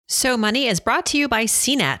So Money is brought to you by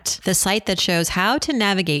CNET, the site that shows how to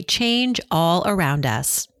navigate change all around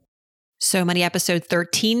us. So Money episode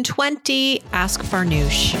 1320, Ask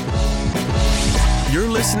Farnoosh. You're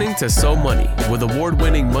listening to So Money with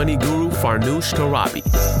award-winning money guru Farnoosh Torabi.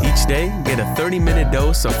 Each day, get a 30-minute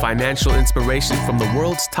dose of financial inspiration from the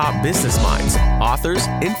world's top business minds, authors,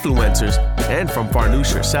 influencers, and from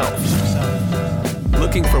Farnoosh herself.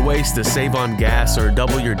 Looking for ways to save on gas or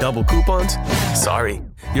double your double coupons? Sorry,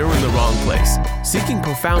 you're in the wrong place. Seeking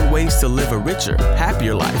profound ways to live a richer,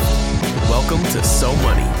 happier life. Welcome to So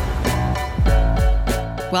Money.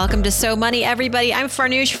 Welcome to So Money, everybody. I'm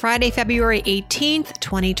Farnoosh, Friday, February 18th,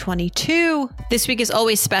 2022. This week is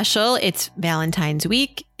always special. It's Valentine's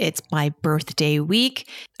week. It's my birthday week.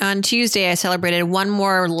 On Tuesday, I celebrated one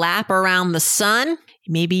more lap around the sun.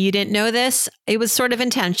 Maybe you didn't know this. It was sort of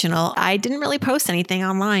intentional. I didn't really post anything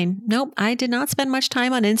online. Nope, I did not spend much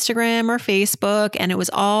time on Instagram or Facebook, and it was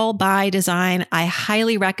all by design. I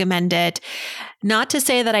highly recommend it. Not to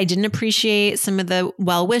say that I didn't appreciate some of the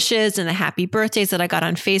well wishes and the happy birthdays that I got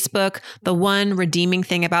on Facebook. The one redeeming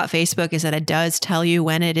thing about Facebook is that it does tell you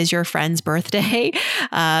when it is your friend's birthday.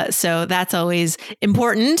 So that's always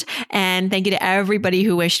important. And thank you to everybody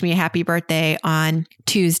who wished me a happy birthday on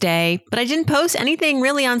Tuesday. But I didn't post anything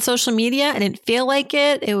really on social media. I didn't feel like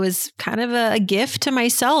it. It was kind of a gift to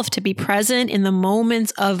myself to be present in the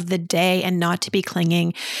moments of the day and not to be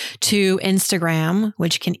clinging to Instagram,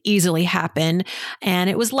 which can easily happen. And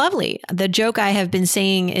it was lovely. The joke I have been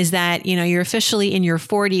saying is that, you're officially in your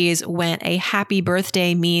 40s when a happy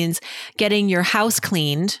birthday means getting your house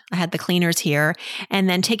cleaned. I had the cleaners here. And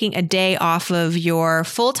then taking a day off of your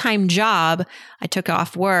full-time job. I took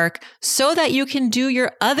off work so that you can do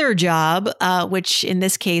your other job, which in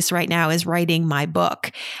this case right now is writing my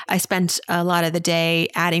book. I spent a lot of the day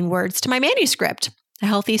adding words to my manuscript, A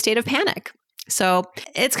Healthy State of Panic. So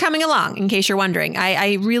it's coming along, in case you're wondering.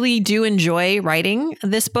 I really do enjoy writing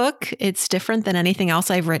this book. It's different than anything else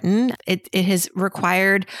I've written. It has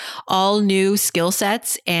required all new skill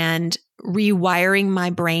sets and rewiring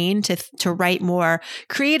my brain to write more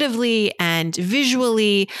creatively and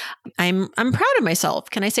visually. I'm proud of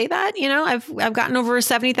myself. Can I say that? I've gotten over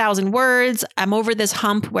 70,000 words. I'm over this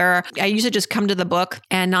hump where I used to just come to the book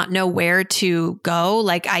and not know where to go.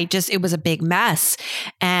 It was a big mess.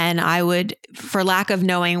 And I would, for lack of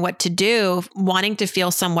knowing what to do, wanting to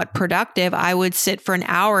feel somewhat productive, I would sit for an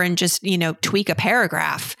hour and just, tweak a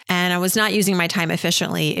paragraph. And I was not using my time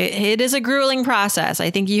efficiently. It is a grueling process.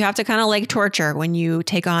 I think you have to kind of like torture when you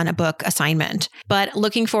take on a book assignment. But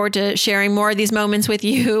looking forward to sharing more of these moments with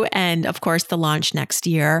you and, of course, the launch next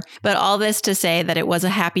year. But all this to say that it was a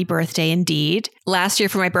happy birthday indeed. Last year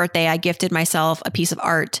for my birthday, I gifted myself a piece of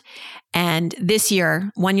art. And this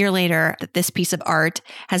year, 1 year later, this piece of art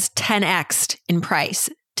has 10x'd in price.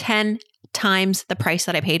 10 times the price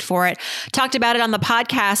that I paid for it. Talked about it on the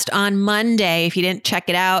podcast on Monday. If you didn't check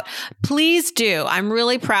it out, please do. I'm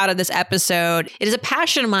really proud of this episode. It is a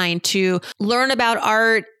passion of mine to learn about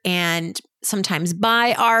art and sometimes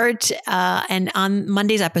buy art. And on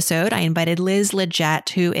Monday's episode, I invited Liz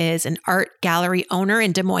Leggett, who is an art gallery owner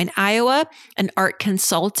in Des Moines, Iowa, an art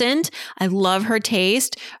consultant. I love her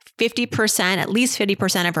taste. At least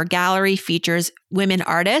 50% of her gallery features women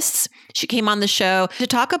artists. She came on the show to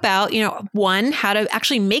talk about, one, how to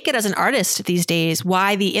actually make it as an artist these days,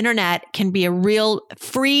 why the internet can be a real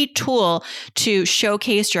free tool to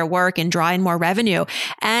showcase your work and draw in more revenue.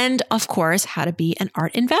 And of course, how to be an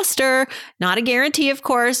art investor. Not a guarantee, of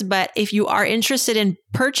course, but if you are interested in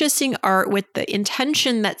purchasing art with the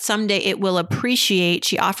intention that someday it will appreciate,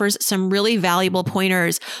 she offers some really valuable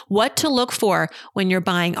pointers, what to look for when you're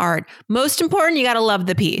buying art. Most important, you got to love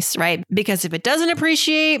the piece, right? Because if it doesn't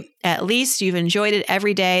appreciate, at least you've enjoyed it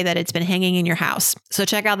every day that it's been hanging in your house. So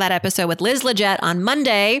check out that episode with Liz Leggett on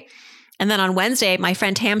Monday. And then on Wednesday, my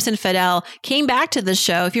friend Tamsin Fidel came back to the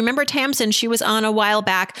show. If you remember Tamsin, she was on a while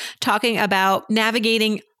back talking about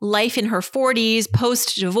navigating life in her 40s,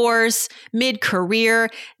 post-divorce, mid-career.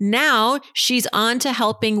 Now she's on to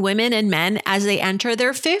helping women and men as they enter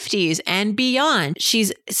their 50s and beyond.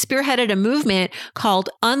 She's spearheaded a movement called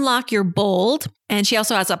Unlock Your Bold. And she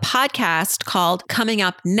also has a podcast called Coming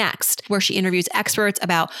Up Next, where she interviews experts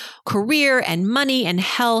about career and money and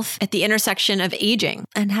health at the intersection of aging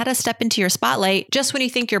and how to step into your spotlight just when you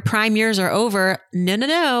think your prime years are over.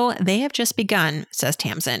 No, they have just begun, says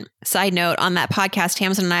Tamsin. Side note, on that podcast,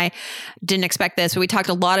 Tamsin and I didn't expect this, but we talked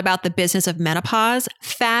a lot about the business of menopause.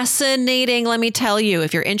 Fascinating, let me tell you,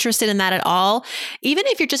 if you're interested in that at all, even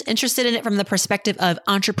if you're just interested in it from the perspective of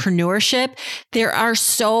entrepreneurship, there are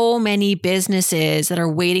so many businesses that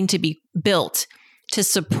are waiting to be built to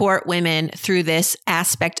support women through this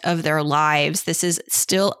aspect of their lives. This is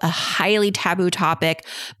still a highly taboo topic,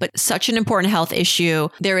 but such an important health issue.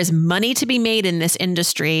 There is money to be made in this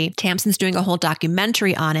industry. Tamsen's doing a whole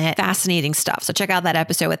documentary on it. Fascinating stuff. So check out that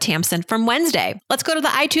episode with Tamsen from Wednesday. Let's go to the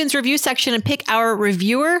iTunes review section and pick our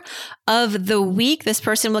reviewer of the week. This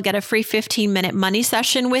person will get a free 15-minute money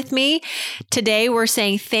session with me. Today, we're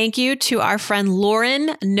saying thank you to our friend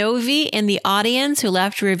Lauren Novi in the audience who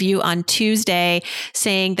left a review on Tuesday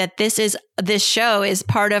saying that this show is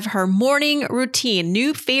part of her morning routine,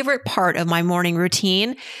 new favorite part of my morning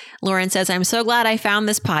routine. Lauren says, I'm so glad I found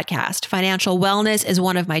this podcast. Financial wellness is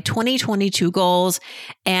one of my 2022 goals,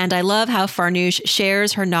 and I love how Farnoosh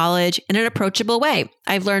shares her knowledge in an approachable way.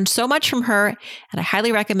 I've learned so much from her, and I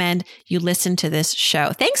highly recommend you listen to this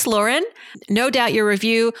show. Thanks, Lauren. No doubt your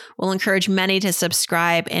review will encourage many to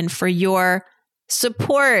subscribe, and for your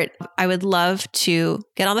support, I would love to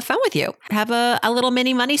get on the phone with you. Have a little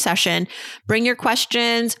mini money session. Bring your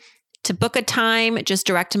questions. To book a time, just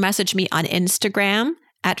direct message me on Instagram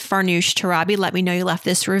at Farnoosh Torabi. Let me know you left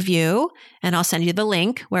this review and I'll send you the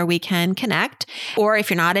link where we can connect. Or if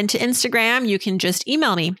you're not into Instagram, you can just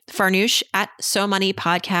email me,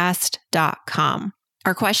 farnoosh@somoneypodcast.com.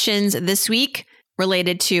 Our questions this week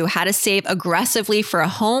related to how to save aggressively for a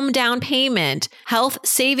home down payment, health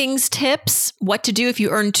savings tips, what to do if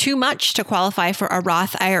you earn too much to qualify for a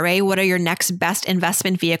Roth IRA, what are your next best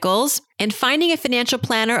investment vehicles, and finding a financial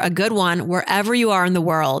planner, a good one, wherever you are in the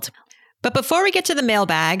world. But before we get to the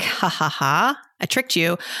mailbag, I tricked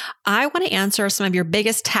you. I want to answer some of your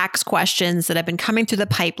biggest tax questions that have been coming through the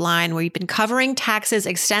pipeline. We've been covering taxes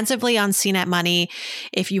extensively on CNET Money.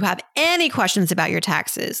 If you have any questions about your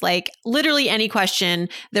taxes, like literally any question,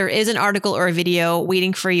 there is an article or a video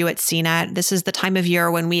waiting for you at CNET. This is the time of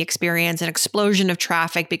year when we experience an explosion of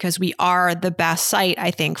traffic because we are the best site,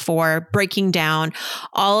 I think, for breaking down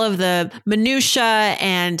all of the minutia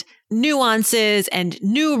and nuances and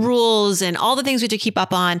new rules and all the things we have to keep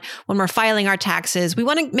up on when we're filing our taxes. We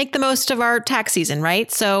want to make the most of our tax season, right?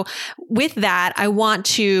 So with that, I want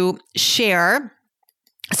to share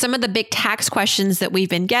some of the big tax questions that we've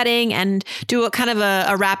been getting and do a kind of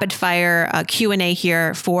a rapid fire Q&A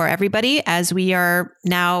here for everybody as we are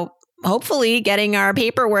now hopefully getting our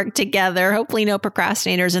paperwork together. Hopefully no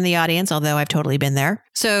procrastinators in the audience, although I've totally been there.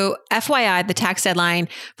 So FYI, the tax deadline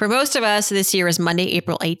for most of us this year is Monday,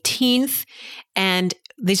 April 18th. And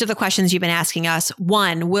these are the questions you've been asking us.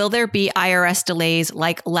 1, will there be IRS delays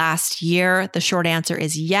like last year? The short answer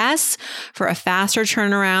is yes. For a faster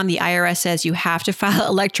turnaround, the IRS says you have to file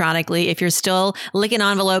electronically. If you're still licking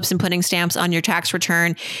envelopes and putting stamps on your tax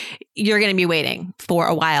return, you're going to be waiting for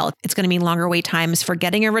a while. It's going to mean longer wait times for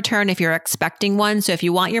getting a return if you're expecting one. So if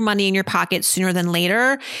you want your money in your pocket sooner than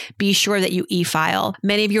later, be sure that you e-file.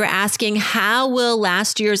 Many of you are asking, how will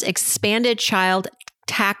last year's expanded child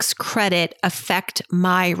tax credit affect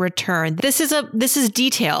my return? This is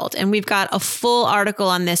detailed, and we've got a full article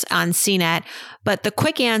on this on CNET. But the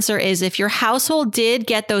quick answer is if your household did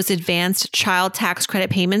get those advanced child tax credit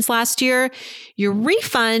payments last year, your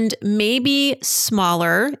refund may be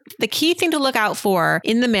smaller. The key thing to look out for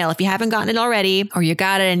in the mail, if you haven't gotten it already, or you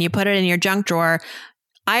got it and you put it in your junk drawer,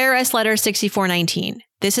 IRS letter 6419.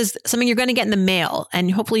 This is something you're going to get in the mail,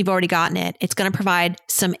 and hopefully you've already gotten it. It's going to provide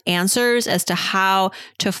some answers as to how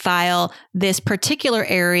to file this particular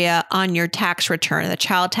area on your tax return, the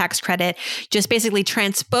child tax credit. Just basically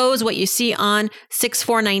transpose what you see on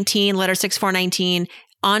 6419, letter 6419,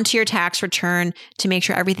 onto your tax return to make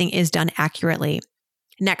sure everything is done accurately.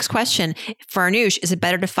 Next question, Farnoosh, is it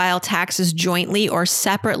better to file taxes jointly or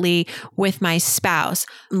separately with my spouse?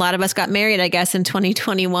 A lot of us got married, I guess, in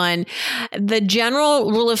 2021. The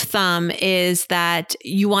general rule of thumb is that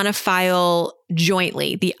you want to file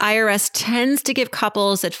jointly. The IRS tends to give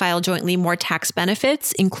couples that file jointly more tax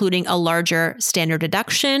benefits, including a larger standard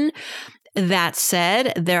deduction. That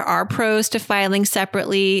said, there are pros to filing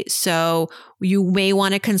separately, so you may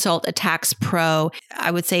want to consult a tax pro.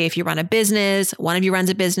 I would say if you run a business, one of you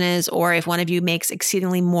runs a business, or if one of you makes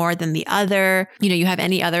exceedingly more than the other, you have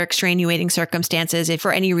any other extenuating circumstances. If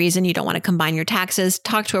for any reason you don't want to combine your taxes,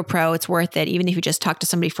 talk to a pro. It's worth it, even if you just talk to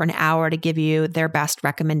somebody for an hour to give you their best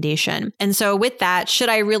recommendation. And so with that, should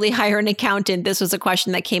I really hire an accountant? This was a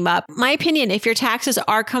question that came up. My opinion, if your taxes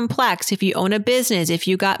are complex, if you own a business, if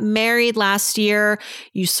you got married last year,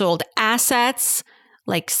 you sold assets,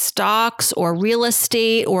 like stocks or real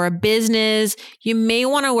estate or a business, you may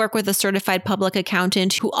want to work with a certified public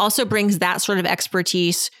accountant who also brings that sort of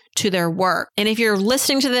expertise to their work. And if you're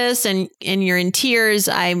listening to this and you're in tears,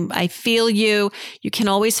 I feel you. You can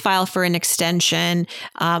always file for an extension,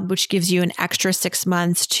 which gives you an extra 6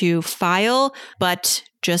 months to file. But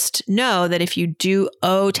just know that if you do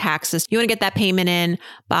owe taxes, you want to get that payment in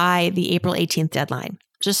by the April 18th deadline.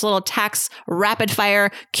 Just a little tax rapid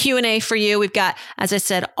fire Q&A for you. We've got, as I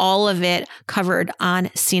said, all of it covered on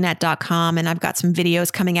cnet.com. And I've got some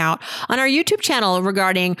videos coming out on our YouTube channel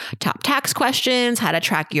regarding top tax questions, how to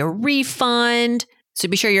track your refund. So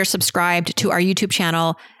be sure you're subscribed to our YouTube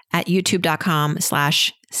channel at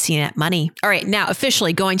youtube.com/cnetmoney. All right, now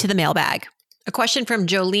officially going to the mailbag. A question from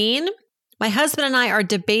Jolene. My husband and I are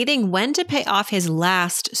debating when to pay off his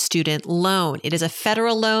last student loan. It is a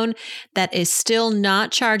federal loan that is still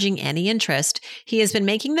not charging any interest. He has been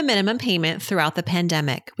making the minimum payment throughout the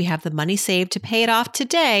pandemic. We have the money saved to pay it off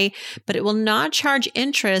today, but it will not charge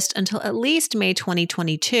interest until at least May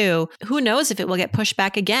 2022. Who knows if it will get pushed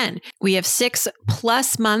back again? We have 6+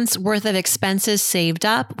 months worth of expenses saved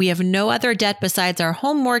up. We have no other debt besides our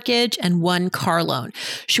home mortgage and one car loan.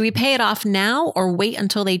 Should we pay it off now or wait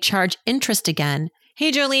until they charge interest again? Hey,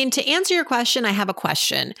 Jolene, to answer your question, I have a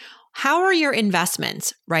question. How are your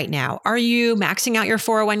investments right now? Are you maxing out your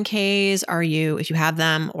 401ks? Are you, if you have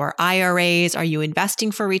them, or IRAs? Are you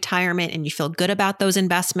investing for retirement and you feel good about those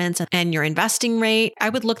investments and your investing rate? I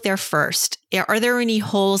would look there first. Are there any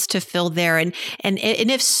holes to fill there? And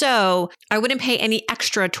if so, I wouldn't pay any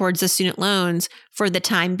extra towards the student loans for the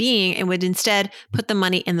time being and would instead put the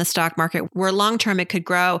money in the stock market where long-term it could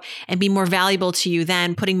grow and be more valuable to you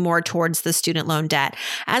than putting more towards the student loan debt.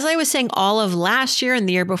 As I was saying all of last year and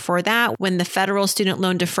the year before that, when the federal student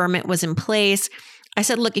loan deferment was in place, I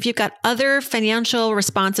said, look, if you've got other financial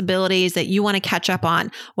responsibilities that you want to catch up on,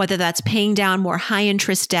 whether that's paying down more high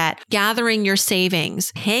interest debt, gathering your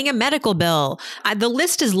savings, paying a medical bill, the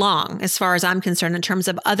list is long as far as I'm concerned in terms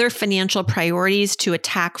of other financial priorities to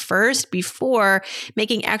attack first before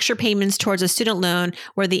making extra payments towards a student loan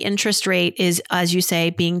where the interest rate is, as you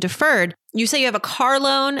say, being deferred. You say you have a car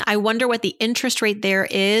loan. I wonder what the interest rate there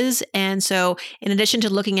is. And so in addition to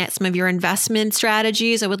looking at some of your investment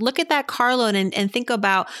strategies, I would look at that car loan and think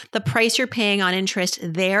about the price you're paying on interest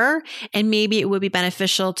there. And maybe it would be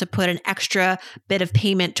beneficial to put an extra bit of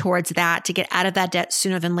payment towards that to get out of that debt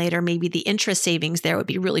sooner than later. Maybe the interest savings there would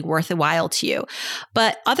be really worth a while to you.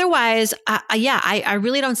 But otherwise, I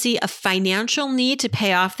really don't see a financial need to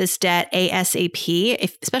pay off this debt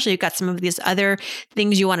ASAP, especially if you've got some of these other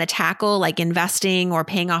things you want to tackle, like investing or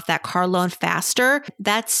paying off that car loan faster.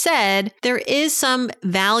 That said, there is some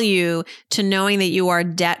value to knowing that you are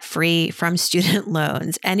debt-free from student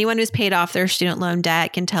loans. Anyone who's paid off their student loan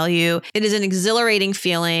debt can tell you it is an exhilarating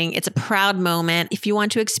feeling. It's a proud moment. If you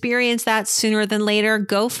want to experience that sooner than later,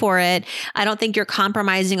 go for it. I don't think you're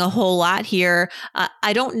compromising a whole lot here.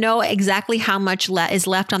 I don't know exactly how much is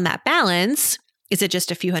left on that balance. Is it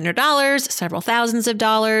just a few $100s, several thousands of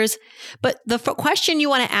dollars? But the question you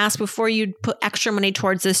want to ask before you put extra money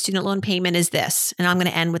towards the student loan payment is this, and I'm going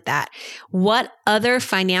to end with that. What other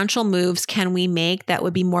financial moves can we make that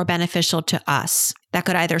would be more beneficial to us? That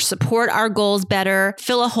could either support our goals better,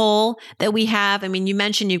 fill a hole that we have. I mean, you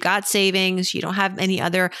mentioned you've got savings. You don't have any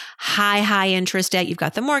other high interest debt. You've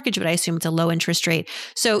got the mortgage, but I assume it's a low interest rate.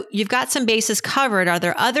 So you've got some bases covered. Are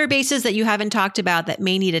there other bases that you haven't talked about that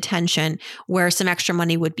may need attention where some extra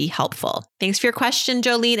money would be helpful? Thanks for your question,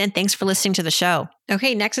 Jolene, and thanks for listening to the show.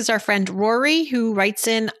 Okay, next is our friend Rory, who writes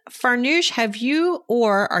in, Farnoosh, have you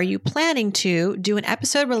or are you planning to do an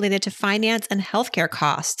episode related to finance and healthcare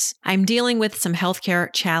costs? I'm dealing with some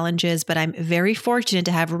healthcare challenges, but I'm very fortunate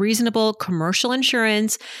to have reasonable commercial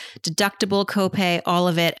insurance, deductible copay, all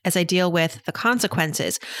of it as I deal with the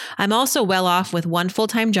consequences. I'm also well off with one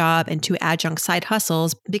full-time job and 2 adjunct side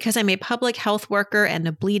hustles. Because I'm a public health worker and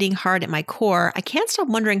a bleeding heart at my core, I can't stop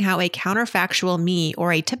wondering how a counterfactual me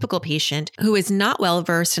or a typical patient who is not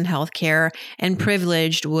well-versed in healthcare and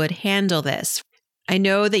privileged would handle this. I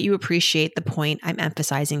know that you appreciate the point I'm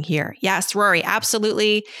emphasizing here. Yes, Rory,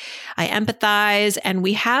 absolutely. I empathize, and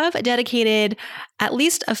we have dedicated at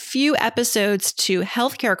least a few episodes to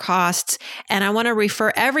healthcare costs. And I want to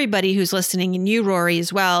refer everybody who's listening, and you, Rory,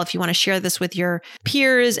 as well, if you want to share this with your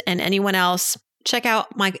peers and anyone else, check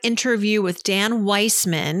out my interview with Dan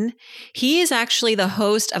Weissman. He is actually the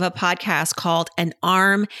host of a podcast called An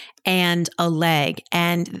Arm and a Leg.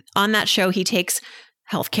 And on that show, he takes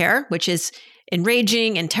healthcare, which is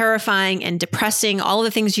enraging and terrifying and depressing, all of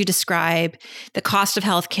the things you describe, the cost of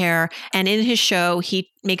healthcare. And in his show, he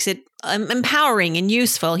makes it empowering and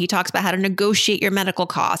useful. He talks about how to negotiate your medical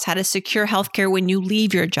costs, how to secure healthcare when you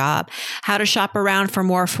leave your job, how to shop around for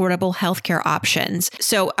more affordable healthcare options.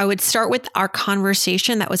 So I would start with our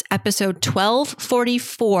conversation. That was episode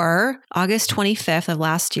 1244, August 25th of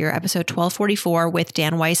last year, episode 1244 with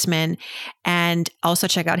Dan Weissman. And also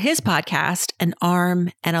check out his podcast, An Arm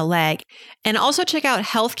and a Leg. And also check out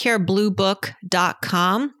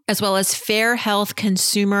healthcarebluebook.com as well as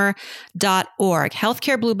fairhealthconsumer.org,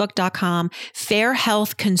 healthcarebluebook.com,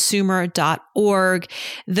 fairhealthconsumer.org.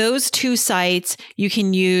 Those two sites you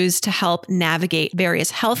can use to help navigate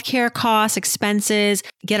various healthcare costs, expenses,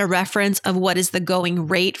 get a reference of what is the going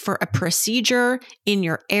rate for a procedure in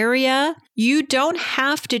your area. You don't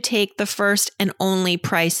have to take the first and only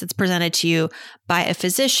price that's presented to you by a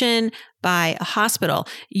physician, by a hospital.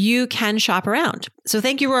 You can shop around. So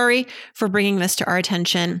thank you, Rory, for bringing this to our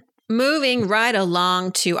attention. Moving right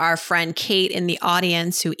along to our friend Kate in the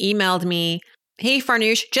audience who emailed me. Hey,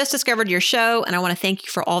 Farnoosh, just discovered your show and I want to thank you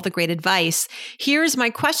for all the great advice. Here's my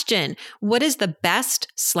question. What is the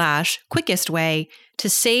best/quickest way to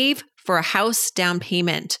save for a house down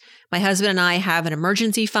payment? My husband and I have an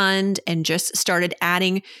emergency fund and just started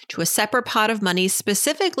adding to a separate pot of money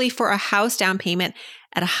specifically for a house down payment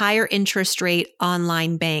at a higher interest rate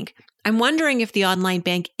online bank. I'm wondering if the online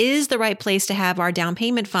bank is the right place to have our down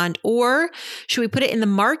payment fund, or should we put it in the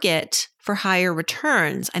market for higher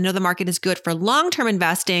returns? I know the market is good for long-term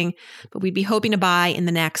investing, but we'd be hoping to buy in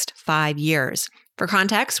the next 5 years. For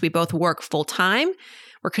context, we both work full-time.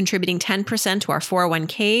 We're contributing 10% to our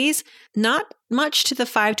 401ks, not much to the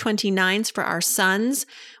 529s for our sons.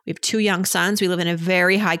 We have 2 young sons. We live in a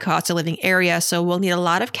very high cost of living area, so we'll need a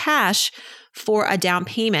lot of cash for a down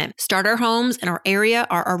payment. Starter homes in our area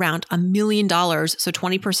are around $1 million, so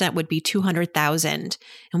 20% would be $200,000,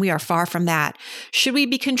 and we are far from that. Should we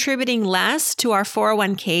be contributing less to our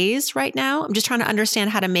 401ks right now? I'm just trying to understand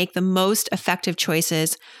how to make the most effective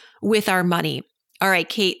choices with our money. All right,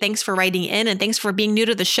 Kate, thanks for writing in and thanks for being new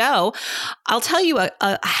to the show. I'll tell you a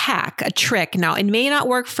hack, a trick. Now, it may not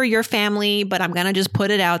work for your family, but I'm going to just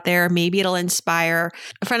put it out there. Maybe it'll inspire.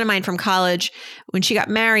 A friend of mine from college, when she got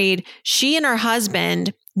married, she and her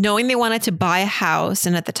husband, knowing they wanted to buy a house,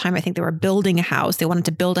 and at the time, I think they were building a house, they wanted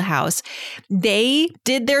to build a house, they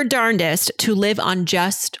did their darndest to live on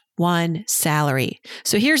just one salary.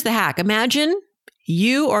 So here's the hack. Imagine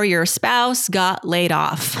you or your spouse got laid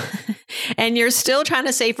off and you're still trying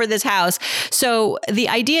to save for this house. So the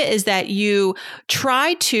idea is that you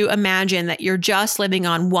try to imagine that you're just living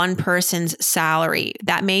on one person's salary.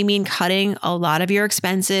 That may mean cutting a lot of your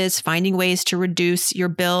expenses, finding ways to reduce your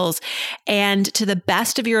bills, and to the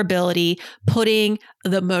best of your ability, putting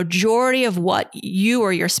the majority of what you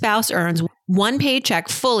or your spouse earns, one paycheck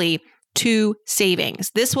fully, to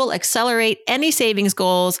savings. This will accelerate any savings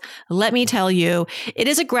goals. Let me tell you, it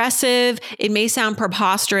is aggressive. It may sound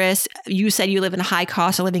preposterous. You said you live in a high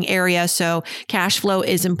cost of living area, so cash flow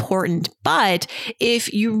is important. But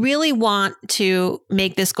if you really want to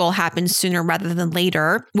make this goal happen sooner rather than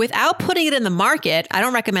later, without putting it in the market, I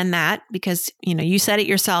don't recommend that because, you said it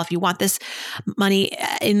yourself. You want this money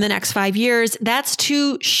in the next 5 years. That's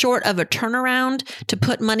too short of a turnaround to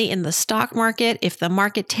put money in the stock market. If the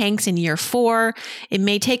market tanks in year 4, it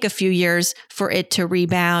may take a few years for it to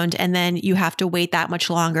rebound, and then you have to wait that much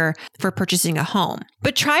longer for purchasing a home.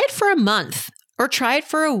 But try it for a month or try it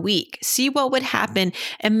for a week. See what would happen.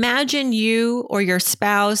 Imagine you or your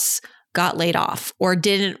spouse got laid off or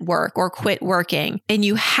didn't work or quit working, and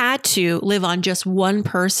you had to live on just one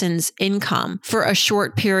person's income for a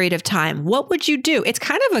short period of time. What would you do? It's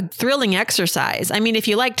kind of a thrilling exercise. I mean, if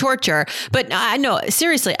you like torture, but I know,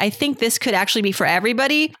 seriously, I think this could actually be for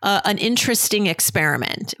everybody, an interesting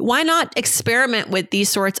experiment. Why not experiment with these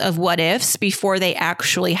sorts of what ifs before they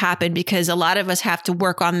actually happen? Because a lot of us have to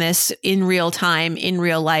work on this in real time, in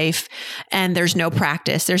real life, and there's no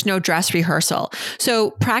practice. There's no dress rehearsal.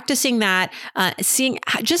 So practicing that, seeing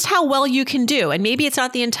just how well you can do. And maybe it's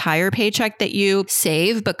not the entire paycheck that you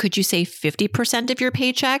save, but could you save 50% of your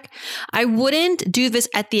paycheck? I wouldn't do this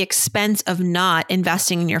at the expense of not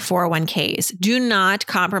investing in your 401ks. Do not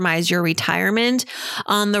compromise your retirement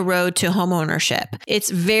on the road to homeownership. It's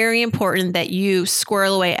very important that you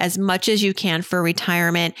squirrel away as much as you can for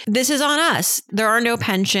retirement. This is on us. There are no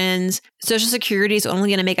pensions. Social Security is only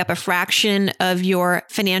going to make up a fraction of your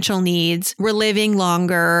financial needs. We're living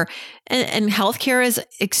longer. And healthcare is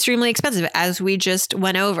extremely expensive, as we just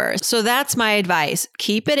went over. So that's my advice.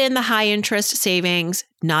 Keep it in the high interest savings,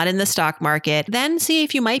 not in the stock market. Then see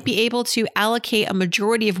if you might be able to allocate a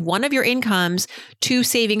majority of one of your incomes to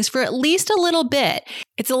savings for at least a little bit.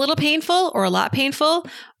 It's a little painful or a lot painful,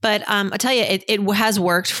 But I'll tell you, it has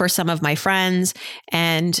worked for some of my friends.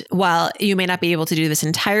 And while you may not be able to do this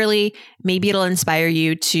entirely, maybe it'll inspire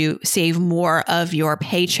you to save more of your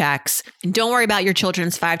paychecks. And don't worry about your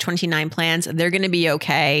children's 529 plans. They're going to be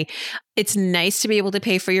okay. It's nice to be able to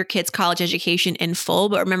pay for your kids' college education in full,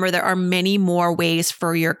 but remember there are many more ways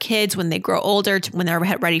for your kids when they grow older, when they're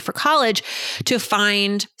ready for college, to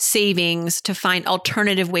find savings, to find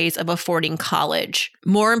alternative ways of affording college.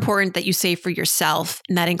 More important that you save for yourself,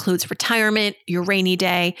 and that includes retirement, your rainy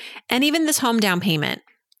day, and even this home down payment.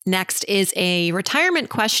 Next is a retirement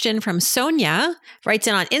question from Sonia, writes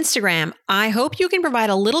in on Instagram. I hope you can provide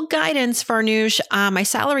a little guidance, Farnoosh. My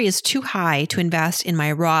salary is too high to invest in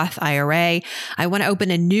my Roth IRA. I want to open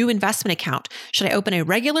a new investment account. Should I open a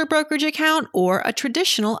regular brokerage account or a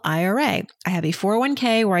traditional IRA? I have a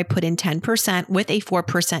 401k where I put in 10% with a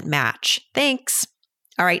 4% match. Thanks.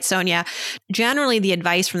 All right, Sonia. Generally, the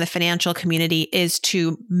advice from the financial community is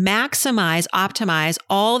to optimize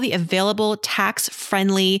all the available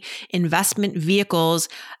tax-friendly investment vehicles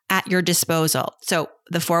at your disposal. So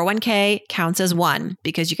the 401k counts as one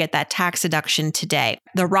because you get that tax deduction today.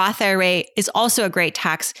 The Roth IRA is also a great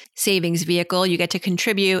tax savings vehicle. You get to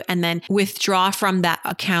contribute and then withdraw from that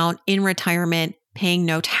account in retirement, paying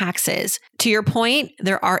no taxes. To your point,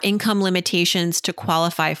 there are income limitations to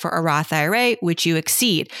qualify for a Roth IRA, which you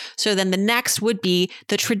exceed. So then the next would be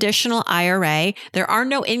the traditional IRA. There are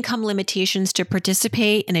no income limitations to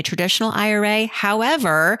participate in a traditional IRA.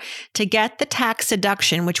 However, to get the tax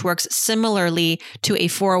deduction, which works similarly to a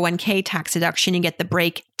 401k tax deduction, you get the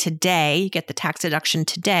break today, you get the tax deduction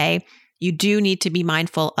today. You do need to be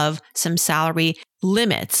mindful of some salary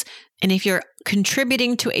limits. And if you're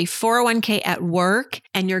contributing to a 401k at work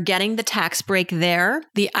and you're getting the tax break there,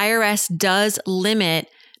 the IRS does limit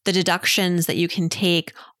the deductions that you can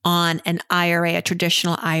take on an IRA, a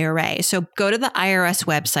traditional IRA. So go to the IRS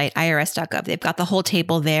website, irs.gov. They've got the whole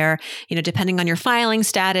table there. Depending on your filing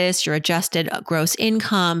status, your adjusted gross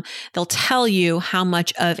income, they'll tell you how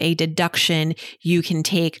much of a deduction you can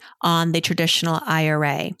take on the traditional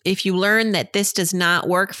IRA. If you learn that this does not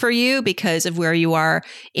work for you because of where you are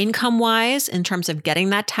income-wise in terms of getting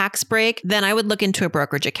that tax break, then I would look into a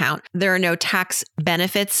brokerage account. There are no tax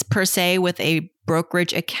benefits per se with a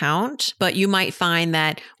brokerage account, but you might find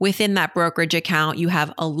that within that brokerage account, you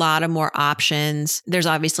have a lot of more options. There's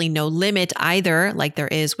obviously no limit either, like there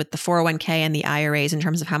is with the 401k and the IRAs in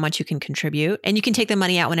terms of how much you can contribute. And you can take the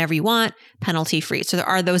money out whenever you want, penalty free. So there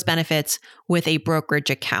are those benefits with a brokerage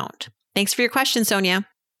account. Thanks for your question, Sonia.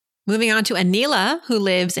 Moving on to Anila, who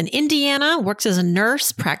lives in Indiana, works as a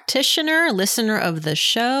nurse practitioner, listener of the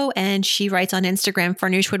show, and she writes on Instagram,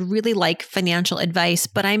 Farnoosh would really like financial advice,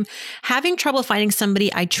 but I'm having trouble finding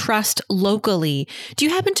somebody I trust locally. Do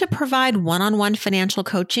you happen to provide one-on-one financial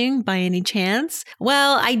coaching by any chance?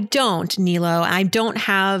 Well, I don't, Nilo. I don't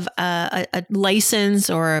have a license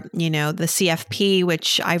or, the CFP,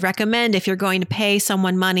 which I recommend if you're going to pay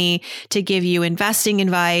someone money to give you investing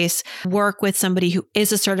advice, work with somebody who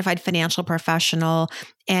is a certified financial professional.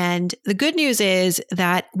 And the good news is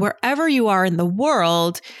that wherever you are in the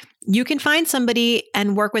world, you can find somebody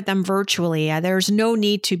and work with them virtually. There's no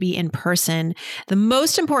need to be in person. The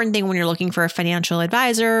most important thing when you're looking for a financial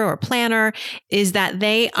advisor or planner is that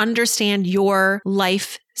they understand your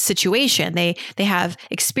life situation. They have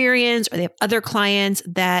experience, or they have other clients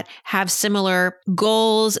that have similar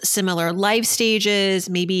goals, similar life stages.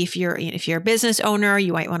 Maybe if you're a business owner,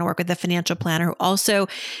 you might want to work with a financial planner who also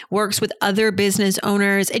works with other business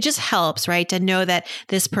owners. It just helps, right, to know that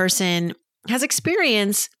this person has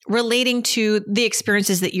experience relating to the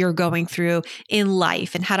experiences that you're going through in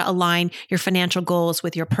life and how to align your financial goals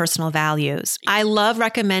with your personal values. I love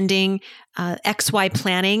recommending XY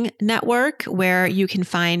Planning Network, where you can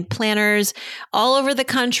find planners all over the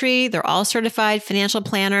country. They're all certified financial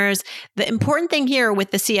planners. The important thing here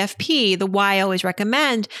with the CFP, the why I always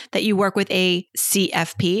recommend that you work with a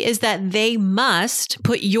CFP, is that they must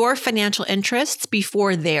put your financial interests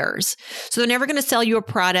before theirs. So they're never going to sell you a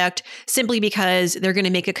product simply because they're going to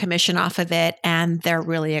make a commission off of it and they're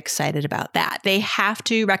really excited about that. They have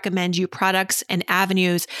to recommend you products and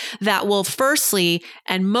avenues that will firstly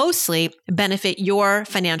and mostly benefit your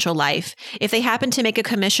financial life. If they happen to make a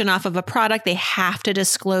commission off of a product, they have to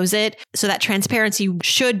disclose it. So that transparency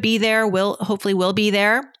should be there, hopefully will be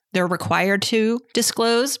there. They're required to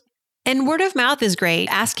disclose. And word of mouth is great.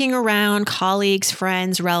 Asking around colleagues,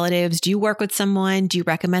 friends, relatives, do you work with someone? Do you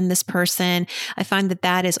recommend this person? I find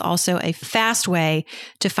that is also a fast way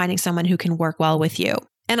to finding someone who can work well with you.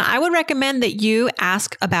 And I would recommend that you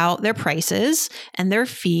ask about their prices and their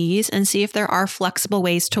fees and see if there are flexible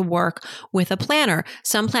ways to work with a planner.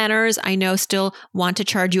 Some planners I know still want to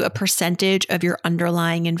charge you a percentage of your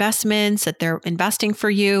underlying investments that they're investing for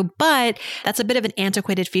you, but that's a bit of an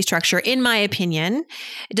antiquated fee structure, in my opinion.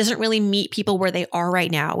 It doesn't really meet people where they are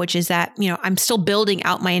right now, which is that, I'm still building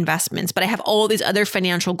out my investments, but I have all these other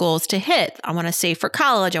financial goals to hit. I want to save for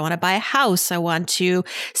college. I want to buy a house. I want to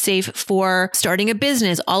save for starting a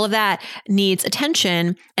business. All of that needs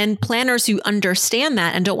attention. And planners who understand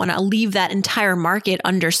that and don't want to leave that entire market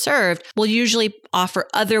underserved will usually offer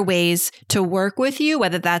other ways to work with you,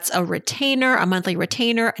 whether that's a retainer, a monthly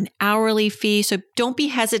retainer, an hourly fee. So don't be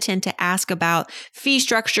hesitant to ask about fee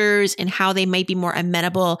structures and how they might be more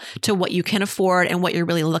amenable to what you can afford and what you're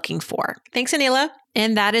really looking for. Thanks, Anila.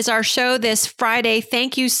 And that is our show this Friday.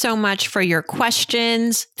 Thank you so much for your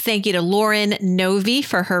questions. Thank you to Lauren Novi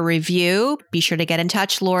for her review. Be sure to get in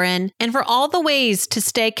touch, Lauren. And for all the ways to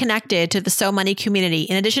stay connected to the So Money community,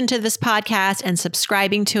 in addition to this podcast and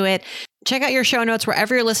subscribing to it, check out your show notes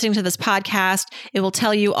wherever you're listening to this podcast. It will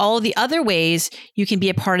tell you all of the other ways you can be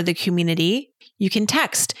a part of the community. You can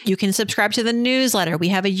text, you can subscribe to the newsletter. We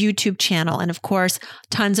have a YouTube channel, and of course,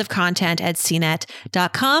 tons of content at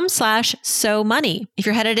cnet.com/SoMoney. If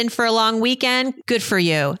you're headed in for a long weekend, good for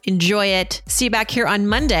you. Enjoy it. See you back here on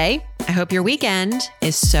Monday. I hope your weekend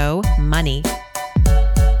is so money.